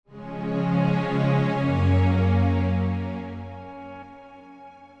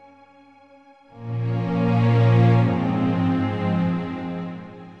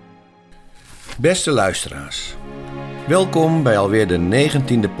Beste luisteraars, welkom bij alweer de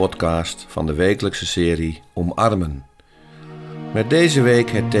 19e podcast van de wekelijkse serie Omarmen. Met deze week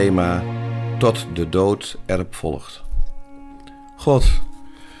het thema Tot de dood erop volgt. God,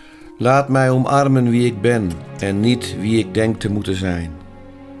 laat mij omarmen wie ik ben en niet wie ik denk te moeten zijn.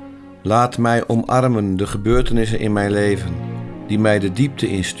 Laat mij omarmen de gebeurtenissen in mijn leven die mij de diepte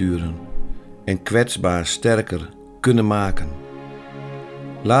insturen en kwetsbaar sterker kunnen maken.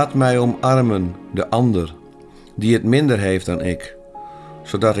 Laat mij omarmen de ander die het minder heeft dan ik,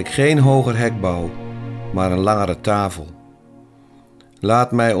 zodat ik geen hoger hek bouw, maar een langere tafel.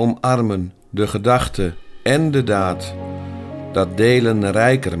 Laat mij omarmen de gedachte en de daad, dat delen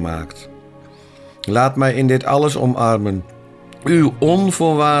rijker maakt. Laat mij in dit alles omarmen uw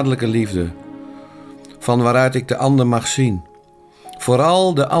onvoorwaardelijke liefde, van waaruit ik de ander mag zien.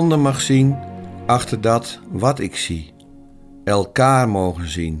 Vooral de ander mag zien achter dat wat ik zie. Elkaar mogen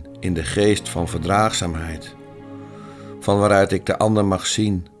zien in de geest van verdraagzaamheid, van waaruit ik de ander mag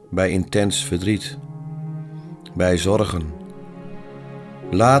zien bij intens verdriet, bij zorgen.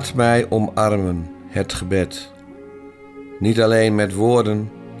 Laat mij omarmen het gebed, niet alleen met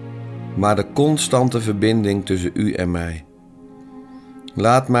woorden, maar de constante verbinding tussen u en mij.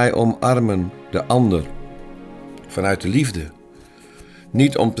 Laat mij omarmen de ander vanuit de liefde,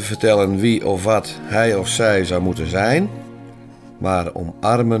 niet om te vertellen wie of wat hij of zij zou moeten zijn, maar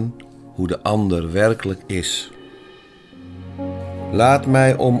omarmen hoe de ander werkelijk is. Laat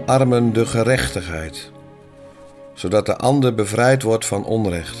mij omarmen de gerechtigheid, zodat de ander bevrijd wordt van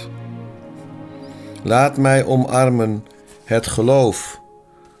onrecht. Laat mij omarmen het geloof,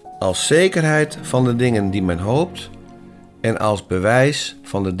 als zekerheid van de dingen die men hoopt en als bewijs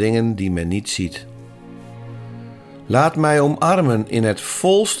van de dingen die men niet ziet. Laat mij omarmen in het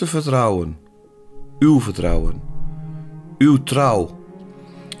volste vertrouwen, uw trouw,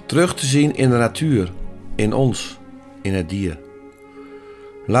 terug te zien in de natuur, in ons, in het dier.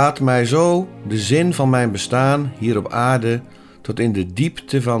 Laat mij zo de zin van mijn bestaan hier op aarde tot in de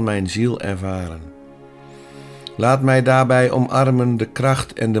diepte van mijn ziel ervaren. Laat mij daarbij omarmen de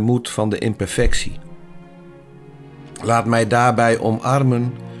kracht en de moed van de imperfectie. Laat mij daarbij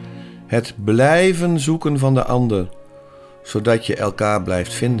omarmen het blijven zoeken van de ander, zodat je elkaar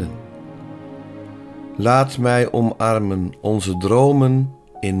blijft vinden. Laat mij omarmen onze dromen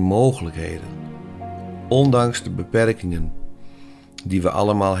in mogelijkheden, ondanks de beperkingen die we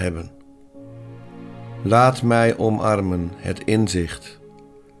allemaal hebben. Laat mij omarmen het inzicht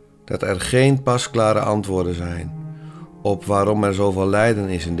dat er geen pasklare antwoorden zijn op waarom er zoveel lijden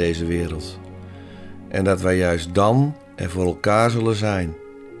is in deze wereld en dat wij juist dan er voor elkaar zullen zijn.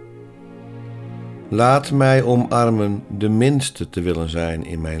 Laat mij omarmen de minste te willen zijn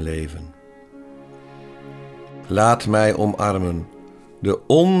in mijn leven. Laat mij omarmen de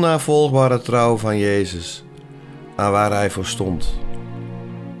onnavolgbare trouw van Jezus aan waar hij voor stond,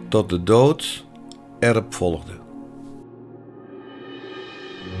 tot de dood erop volgde.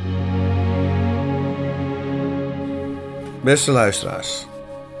 Beste luisteraars,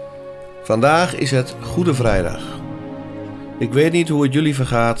 vandaag is het Goede Vrijdag. Ik weet niet hoe het jullie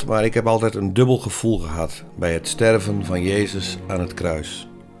vergaat, maar ik heb altijd een dubbel gevoel gehad bij het sterven van Jezus aan het kruis.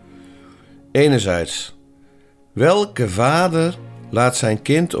 Enerzijds, welke vader laat zijn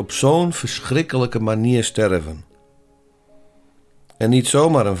kind op zo'n verschrikkelijke manier sterven? En niet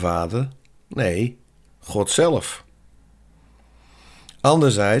zomaar een vader, nee, God zelf.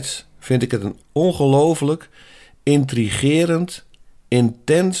 Anderzijds vind ik het een ongelooflijk, intrigerend,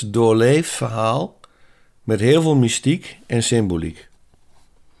 intens doorleefd verhaal met heel veel mystiek en symboliek.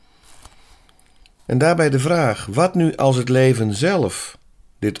 En daarbij de vraag, wat nu als het leven zelf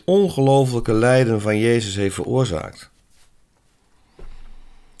dit ongelooflijke lijden van Jezus heeft veroorzaakt?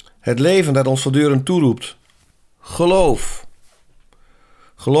 Het leven dat ons voortdurend toeroept, geloof.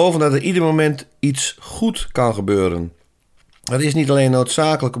 Geloven dat er ieder moment iets goed kan gebeuren. Dat is niet alleen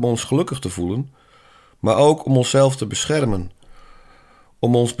noodzakelijk om ons gelukkig te voelen, maar ook om onszelf te beschermen,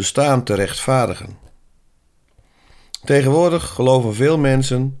 om ons bestaan te rechtvaardigen. Tegenwoordig geloven veel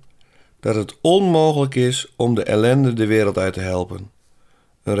mensen dat het onmogelijk is om de ellende de wereld uit te helpen,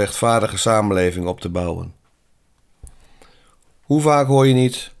 een rechtvaardige samenleving op te bouwen. Hoe vaak hoor je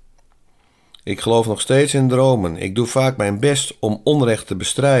niet: ik geloof nog steeds in dromen, ik doe vaak mijn best om onrecht te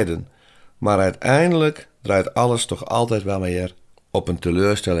bestrijden, maar uiteindelijk draait alles toch altijd wel weer op een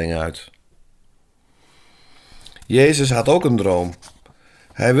teleurstelling uit. Jezus had ook een droom.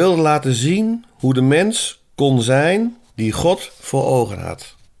 Hij wilde laten zien hoe de mens kon zijn die God voor ogen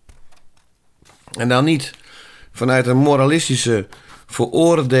had. En dan niet vanuit een moralistische,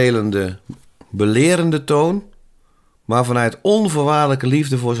 veroordelende, belerende toon, maar vanuit onvoorwaardelijke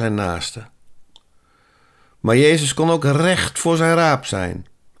liefde voor zijn naaste. Maar Jezus kon ook recht voor zijn raap zijn.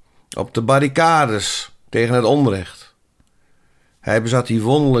 Op de barricades tegen het onrecht. Hij bezat die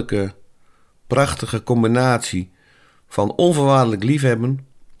wonderlijke, prachtige combinatie van onvoorwaardelijk liefhebben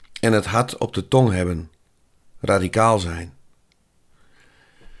en het hart op de tong hebben. Radicaal zijn.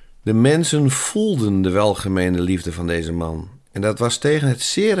 De mensen voelden de welgemeende liefde van deze man. En dat was tegen het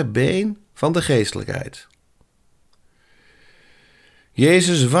zere been van de geestelijkheid.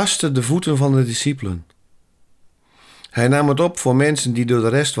 Jezus waste de voeten van de discipelen. Hij nam het op voor mensen die door de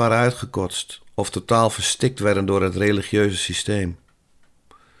rest waren uitgekotst of totaal verstikt werden door het religieuze systeem.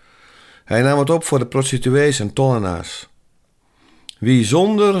 Hij nam het op voor de prostituees en tollenaars. Wie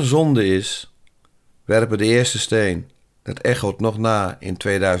zonder zonde is, werpen de eerste steen. Dat echoot nog na in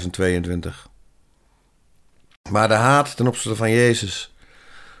 2022. Maar de haat ten opzichte van Jezus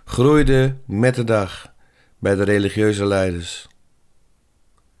groeide met de dag bij de religieuze leiders.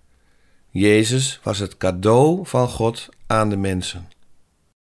 Jezus was het cadeau van God aan de mensen.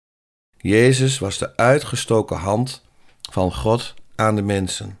 Jezus was de uitgestoken hand van God aan de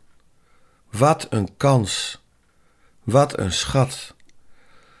mensen. Wat een kans, wat een schat,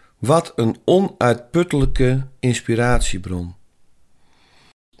 wat een onuitputtelijke inspiratiebron.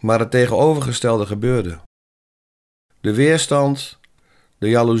 Maar het tegenovergestelde gebeurde. De weerstand, de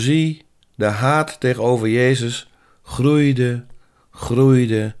jaloezie, de haat tegenover Jezus groeide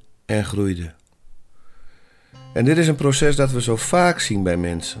en groeide. En dit is een proces dat we zo vaak zien bij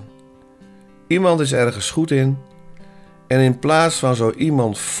mensen. Iemand is ergens goed in en in plaats van zo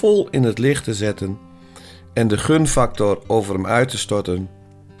iemand vol in het licht te zetten en de gunfactor over hem uit te storten,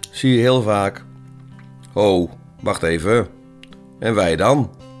 zie je heel vaak: oh, wacht even, en wij dan?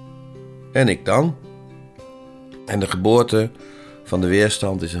 En ik dan? En de geboorte van de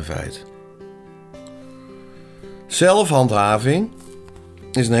weerstand is een feit. Zelfhandhaving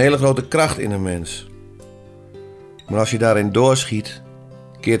is een hele grote kracht in een mens. Maar als je daarin doorschiet,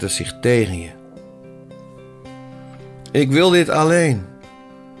 keert het zich tegen je. Ik wil dit alleen.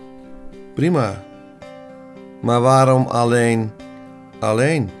 Prima. Maar waarom alleen?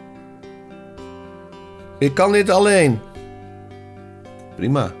 Ik kan dit alleen.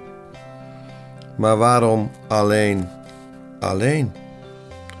 Prima. Maar waarom alleen?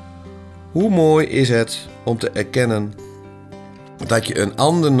 Hoe mooi is het om te erkennen dat je een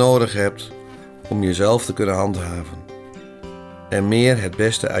ander nodig hebt om jezelf te kunnen handhaven en meer het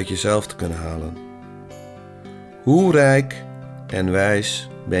beste uit jezelf te kunnen halen. Hoe rijk en wijs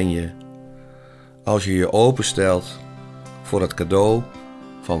ben je als je je openstelt voor het cadeau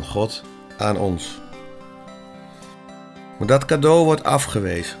van God aan ons. Maar dat cadeau wordt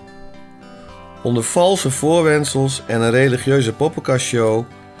afgewezen. Onder valse voorwendsels en een religieuze poppenkastshow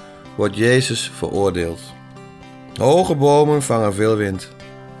wordt Jezus veroordeeld. Hoge bomen vangen veel wind.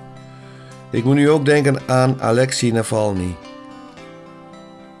 Ik moet nu ook denken aan Alexei Navalny.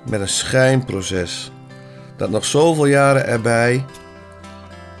 Met een schijnproces. Dat nog zoveel jaren erbij.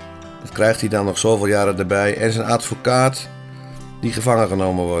 Dat krijgt hij dan nog zoveel jaren erbij. En zijn advocaat die gevangen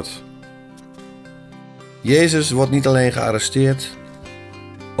genomen wordt. Jezus wordt niet alleen gearresteerd,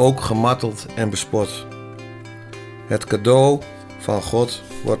 ook gemarteld en bespot. Het cadeau van God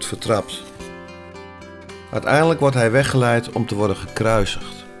wordt vertrapt. Uiteindelijk wordt hij weggeleid om te worden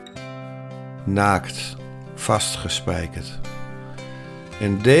gekruisigd. Naakt, vastgespijkerd.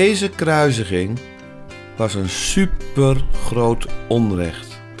 En deze kruisiging was een super groot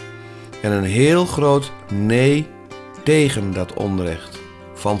onrecht. En een heel groot nee tegen dat onrecht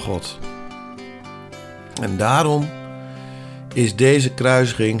van God. En daarom is deze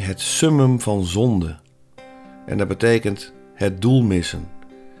kruisiging het summum van zonde. En dat betekent het doel missen.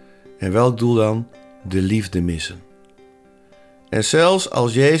 En welk doel dan? De liefde missen. En zelfs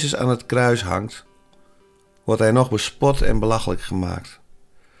als Jezus aan het kruis hangt, wordt hij nog bespot en belachelijk gemaakt.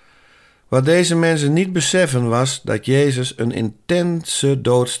 Wat deze mensen niet beseffen was dat Jezus een intense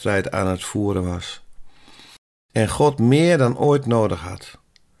doodstrijd aan het voeren was. En God meer dan ooit nodig had.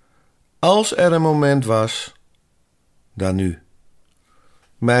 Als er een moment was, dan nu.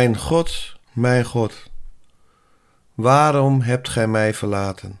 Mijn God, waarom hebt gij mij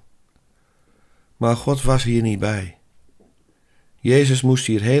verlaten? Maar God was hier niet bij. Jezus moest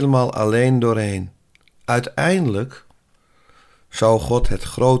hier helemaal alleen doorheen. Uiteindelijk zou God het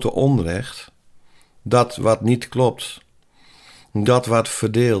grote onrecht, dat wat niet klopt, dat wat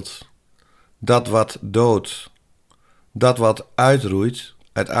verdeelt, dat wat doodt, dat wat uitroeit,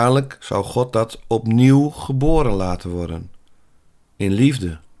 uiteindelijk zou God dat opnieuw geboren laten worden. In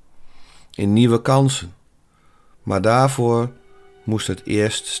liefde, in nieuwe kansen. Maar daarvoor moest het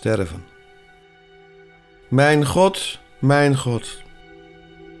eerst sterven. Mijn God,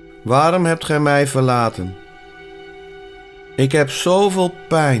 waarom hebt gij mij verlaten? Ik heb zoveel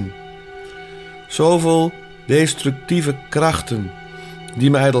pijn, zoveel destructieve krachten die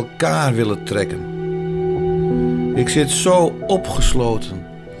me uit elkaar willen trekken. Ik zit zo opgesloten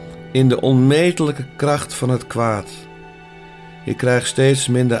in de onmetelijke kracht van het kwaad. Ik krijg steeds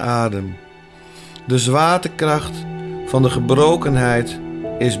minder adem. De zwaartekracht van de gebrokenheid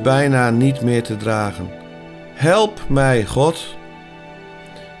is bijna niet meer te dragen. Help mij, God.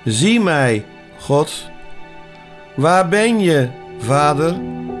 Zie mij, God. Waar ben je, Vader?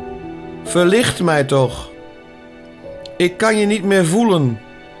 Verlicht mij toch. Ik kan je niet meer voelen.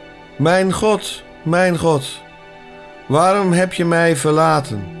 Mijn God, waarom heb je mij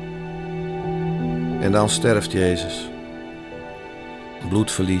verlaten? En dan sterft Jezus.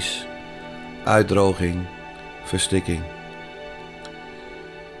 Bloedverlies, uitdroging, verstikking.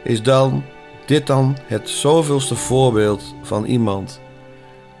 Is dit dan het zoveelste voorbeeld van iemand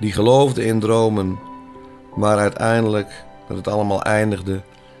die geloofde in dromen, maar uiteindelijk dat het allemaal eindigde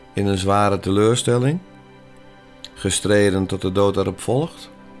in een zware teleurstelling, gestreden tot de dood erop volgt?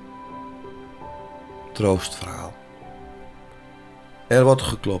 Troostverhaal. Er wordt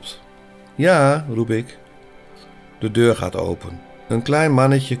geklopt. Ja, roep ik. De deur gaat open. Een klein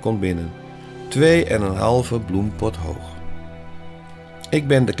mannetje komt binnen, 2,5 bloempot hoog. Ik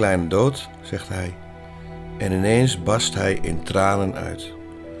ben de kleine dood, zegt hij. En ineens barst hij in tranen uit.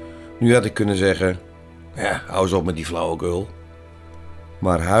 Nu had ik kunnen zeggen, ja, hou eens op met die flauwekul.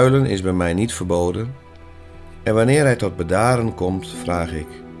 Maar huilen is bij mij niet verboden. En wanneer hij tot bedaren komt, vraag ik,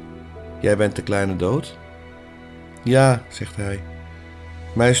 jij bent de kleine dood? Ja, zegt hij.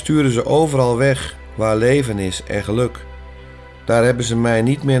 Mij sturen ze overal weg waar leven is en geluk. Daar hebben ze mij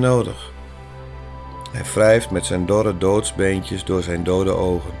niet meer nodig. Hij wrijft met zijn dorre doodsbeentjes door zijn dode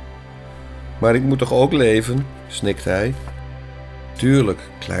ogen. Maar ik moet toch ook leven, snikt hij. Tuurlijk,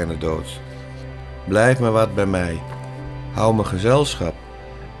 kleine dood. Blijf maar wat bij mij. Hou me gezelschap.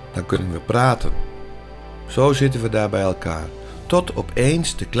 Dan kunnen we praten. Zo zitten we daar bij elkaar. Tot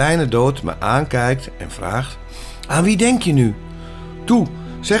opeens de kleine dood me aankijkt en vraagt, aan wie denk je nu? Toe,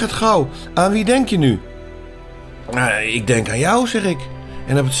 zeg het gauw, aan wie denk je nu? Ik denk aan jou, zeg ik.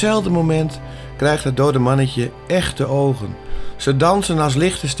 En op hetzelfde moment krijgt het dode mannetje echte ogen. Ze dansen als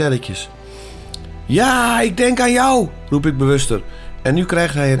lichte sterretjes. Ja, ik denk aan jou, roep ik bewuster. En nu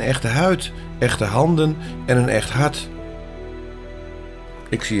krijgt hij een echte huid, echte handen en een echt hart.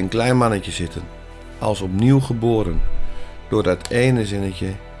 Ik zie een klein mannetje zitten, als opnieuw geboren, door dat ene zinnetje,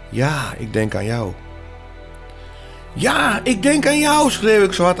 ja, ik denk aan jou. Ja, ik denk aan jou, schreeuw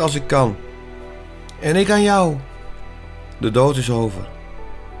ik zo hard als ik kan. En ik aan jou. De dood is over.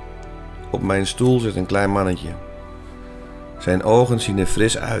 Op mijn stoel zit een klein mannetje. Zijn ogen zien er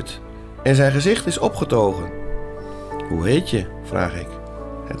fris uit en zijn gezicht is opgetogen. Hoe heet je? Vraag ik.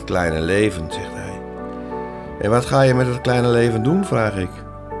 Het kleine leven, zegt hij. En wat ga je met het kleine leven doen? Vraag ik.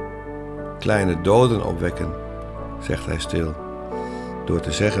 Kleine doden opwekken, zegt hij stil, door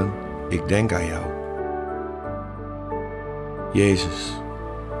te zeggen, ik denk aan jou. Jezus,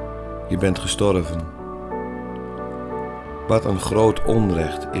 je bent gestorven. Wat een groot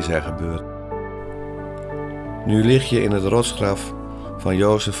onrecht is er gebeurd. Nu lig je in het rotsgraf van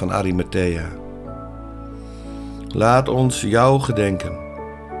Jozef van Arimathea. Laat ons jou gedenken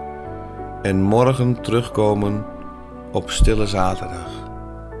en morgen terugkomen op Stille Zaterdag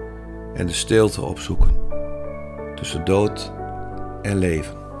en de stilte opzoeken tussen dood en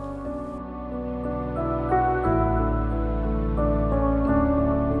leven.